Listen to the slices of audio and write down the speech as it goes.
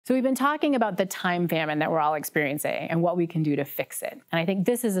So we've been talking about the time famine that we're all experiencing and what we can do to fix it. And I think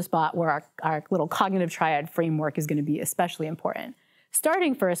this is a spot where our little cognitive triad framework is going to be especially important.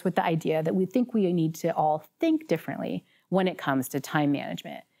 Starting first with the idea that we think we need to all think differently when it comes to time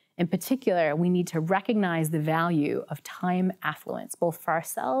management. In particular, we need to recognize the value of time affluence, both for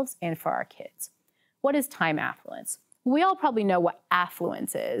ourselves and for our kids. What is time affluence? We all probably know what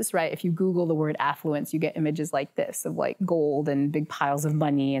affluence is, right? If you Google the word affluence, you get images like this of like gold and big piles of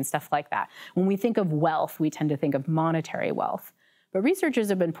money and stuff like that. When we think of wealth, we tend to think of monetary wealth. But researchers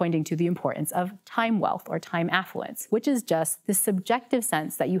have been pointing to the importance of time wealth or time affluence, which is just the subjective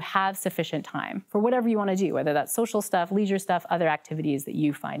sense that you have sufficient time for whatever you want to do, whether that's social stuff, leisure stuff, other activities that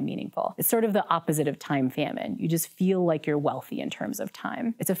you find meaningful. It's sort of the opposite of time famine. You just feel like you're wealthy in terms of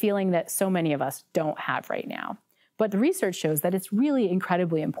time. It's a feeling that so many of us don't have right now. But the research shows that it's really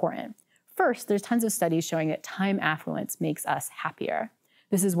incredibly important. First, there's tons of studies showing that time affluence makes us happier.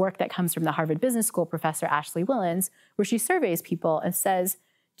 This is work that comes from the Harvard Business School professor Ashley Willens, where she surveys people and says,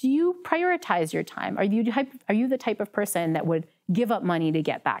 do you prioritize your time? Are you the type of person that would give up money to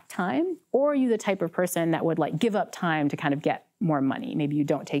get back time? Or are you the type of person that would like give up time to kind of get more money? Maybe you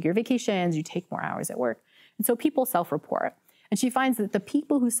don't take your vacations, you take more hours at work. And so people self-report. And she finds that the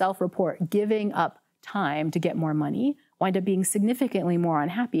people who self-report giving up time to get more money wind up being significantly more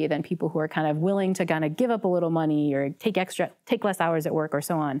unhappy than people who are kind of willing to kind of give up a little money or take less hours at work or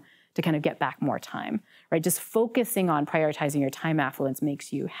so on to kind of get back more time, right? Just focusing on prioritizing your time affluence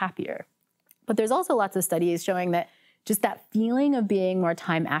makes you happier. But there's also lots of studies showing that just that feeling of being more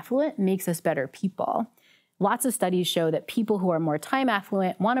time affluent makes us better people. Lots of studies show that people who are more time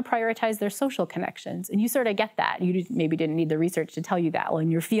affluent want to prioritize their social connections. And you sort of get that. You maybe didn't need the research to tell you that.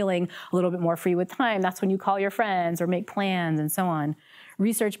 When you're feeling a little bit more free with time, that's when you call your friends or make plans and so on.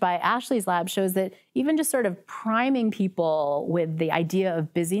 Research by Ashley's lab shows that even just sort of priming people with the idea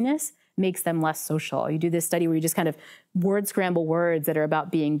of busyness makes them less social. You do this study where you just kind of word scramble words that are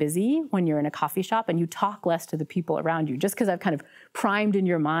about being busy when you're in a coffee shop, and you talk less to the people around you, just because I've kind of primed in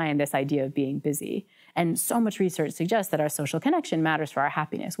your mind this idea of being busy. And so much research suggests that our social connection matters for our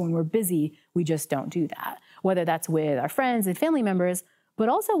happiness. When we're busy, we just don't do that, whether that's with our friends and family members, but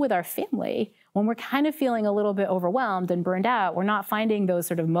also with our family. When we're kind of feeling a little bit overwhelmed and burned out, we're not finding those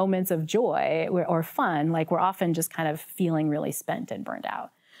sort of moments of joy or fun. Like, we're often just kind of feeling really spent and burned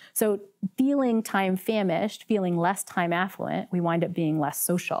out. So feeling time famished, feeling less time affluent, we wind up being less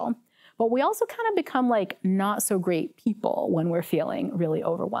social. But we also kind of become like not so great people when we're feeling really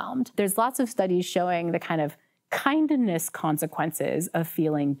overwhelmed. There's lots of studies showing the kind of kindness consequences of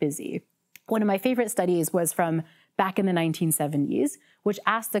feeling busy. One of my favorite studies was from back in the 1970s, which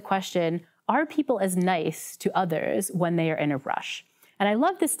asked the question, are people as nice to others when they are in a rush? And I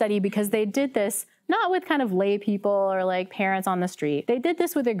love this study because they did this not with kind of lay people or like parents on the street. They did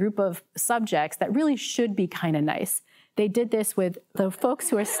this with a group of subjects that really should be kind of nice. They did this with the folks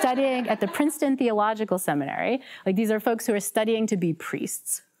who are studying at the Princeton Theological Seminary. Like, these are folks who are studying to be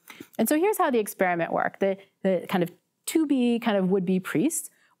priests. And so here's how the experiment worked. The kind of to-be kind of would-be priests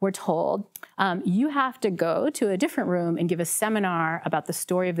were told, you have to go to a different room and give a seminar about the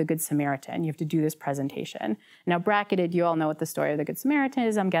story of the Good Samaritan. You have to do this presentation. Now, bracketed, you all know what the story of the Good Samaritan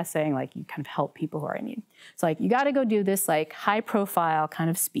is, I'm guessing. Like, you kind of help people who are in need. So like, you got to go do this like high-profile kind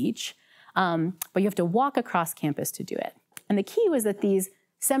of speech. But you have to walk across campus to do it. And the key was that these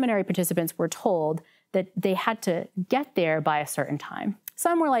seminary participants were told that they had to get there by a certain time.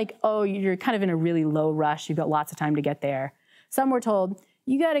 Some were like, oh, you're kind of in a really low rush. You've got lots of time to get there. Some were told,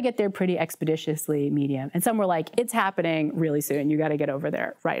 you got to get there pretty expeditiously, medium. And some were like, it's happening really soon. You got to get over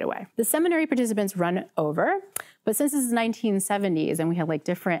there right away. The seminary participants run over, but since this is 1970s and we had like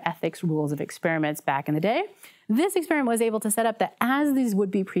different ethics rules of experiments back in the day, this experiment was able to set up that as these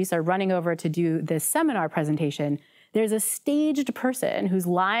would-be priests are running over to do this seminar presentation, there's a staged person who's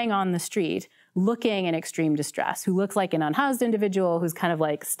lying on the street looking in extreme distress, who looks like an unhoused individual who's kind of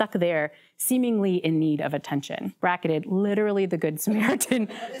like stuck there, seemingly in need of attention. Bracketed, literally the Good Samaritan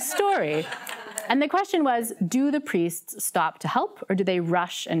story. And the question was, do the priests stop to help, or do they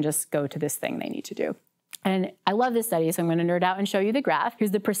rush and just go to this thing they need to do? And I love this study, so I'm going to nerd out and show you the graph.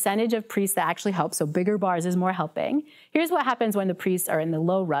 Here's the percentage of priests that actually help, so bigger bars is more helping. Here's what happens when the priests are in the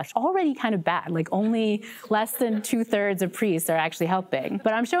low rush. Already kind of bad, like only less than 2/3 of priests are actually helping.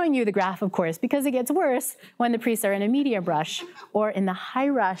 But I'm showing you the graph, of course, because it gets worse when the priests are in a medium rush or in the high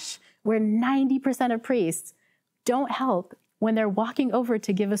rush, where 90% of priests don't help when they're walking over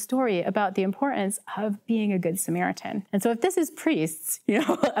to give a story about the importance of being a good Samaritan. And so if this is priests,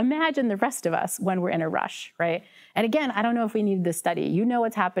 imagine the rest of us when we're in a rush, right? And again, I don't know if we need this study. You know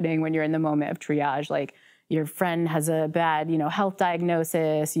what's happening when you're in the moment of triage. Like, your friend has a bad, health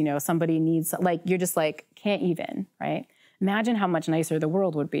diagnosis, somebody needs, you're just can't even, right? Imagine how much nicer the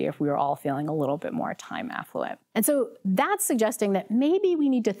world would be if we were all feeling a little bit more time affluent. And so that's suggesting that maybe we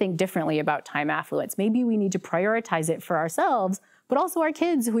need to think differently about time affluence. Maybe we need to prioritize it for ourselves, but also our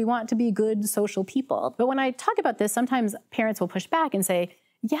kids who we want to be good social people. But when I talk about this, sometimes parents will push back and say,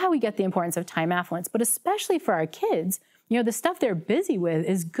 yeah, we get the importance of time affluence, but especially for our kids, the stuff they're busy with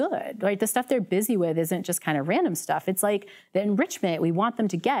is good, right? The stuff they're busy with isn't just kind of random stuff. It's like the enrichment we want them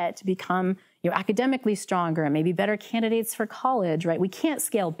to get to become academically stronger and maybe better candidates for college, right? We can't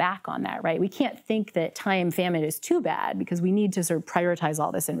scale back on that, right? We can't think that time famine is too bad because we need to sort of prioritize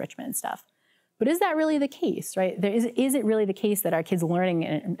all this enrichment and stuff. But is that really the case, right? Is it really the case that our kids' learning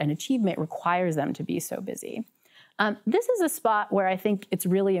and achievement requires them to be so busy? This is a spot where I think it's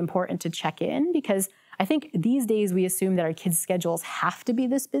really important to check in, because I think these days we assume that our kids' schedules have to be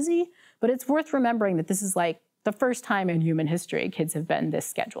this busy, but it's worth remembering that this is the first time in human history kids have been this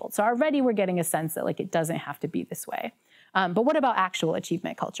scheduled. So already we're getting a sense that it doesn't have to be this way. But what about actual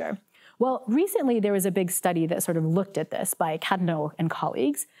achievement culture? Well, recently there was a big study that sort of looked at this by Tandon and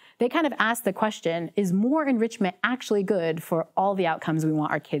colleagues. They kind of asked the question, is more enrichment actually good for all the outcomes we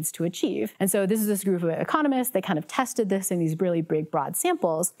want our kids to achieve? And so this is this group of economists. They kind of tested this in these really big, broad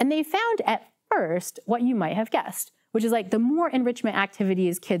samples. And they found at first what you might have guessed, which is the more enrichment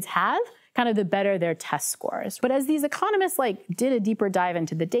activities kids have, kind of the better their test scores. But as these economists did a deeper dive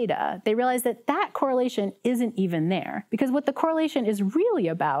into the data, they realized that that correlation isn't even there, because what the correlation is really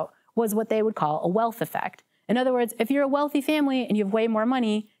about was what they would call a wealth effect. In other words, if you're a wealthy family and you have way more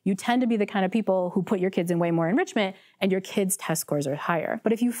money, you tend to be the kind of people who put your kids in way more enrichment, and your kids' test scores are higher.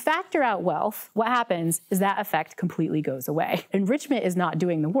 But if you factor out wealth, what happens is that effect completely goes away. Enrichment is not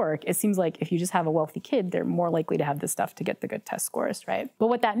doing the work. It seems like if you just have a wealthy kid, they're more likely to have the stuff to get the good test scores, right? But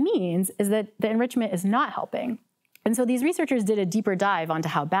what that means is that the enrichment is not helping. And so these researchers did a deeper dive onto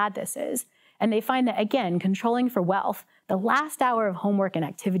how bad this is. And they find that, again, controlling for wealth, the last hour of homework and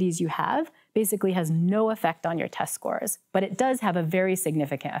activities you have basically has no effect on your test scores, but it does have a very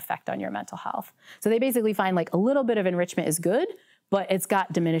significant effect on your mental health. So they basically find a little bit of enrichment is good, but it's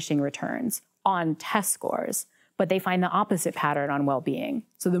got diminishing returns on test scores. But they find the opposite pattern on well-being.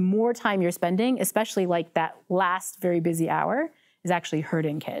 So the more time you're spending, especially that last very busy hour, is actually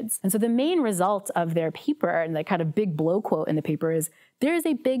hurting kids. And so the main result of their paper, and the kind of big blow quote in the paper, is there is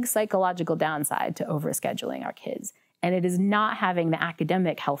a big psychological downside to overscheduling our kids, and it is not having the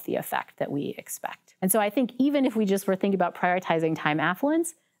academic healthy effect that we expect. And so I think even if we just were thinking about prioritizing time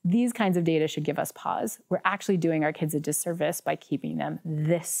affluence, these kinds of data should give us pause. We're actually doing our kids a disservice by keeping them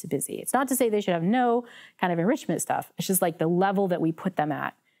this busy. It's not to say they should have no kind of enrichment stuff. It's just the level that we put them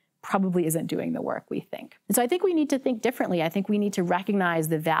at probably isn't doing the work we think. And so I think we need to think differently. I think we need to recognize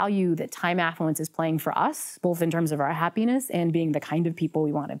the value that time affluence is playing for us, both in terms of our happiness and being the kind of people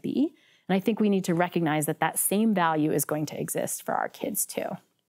we want to be. And I think we need to recognize that that same value is going to exist for our kids too.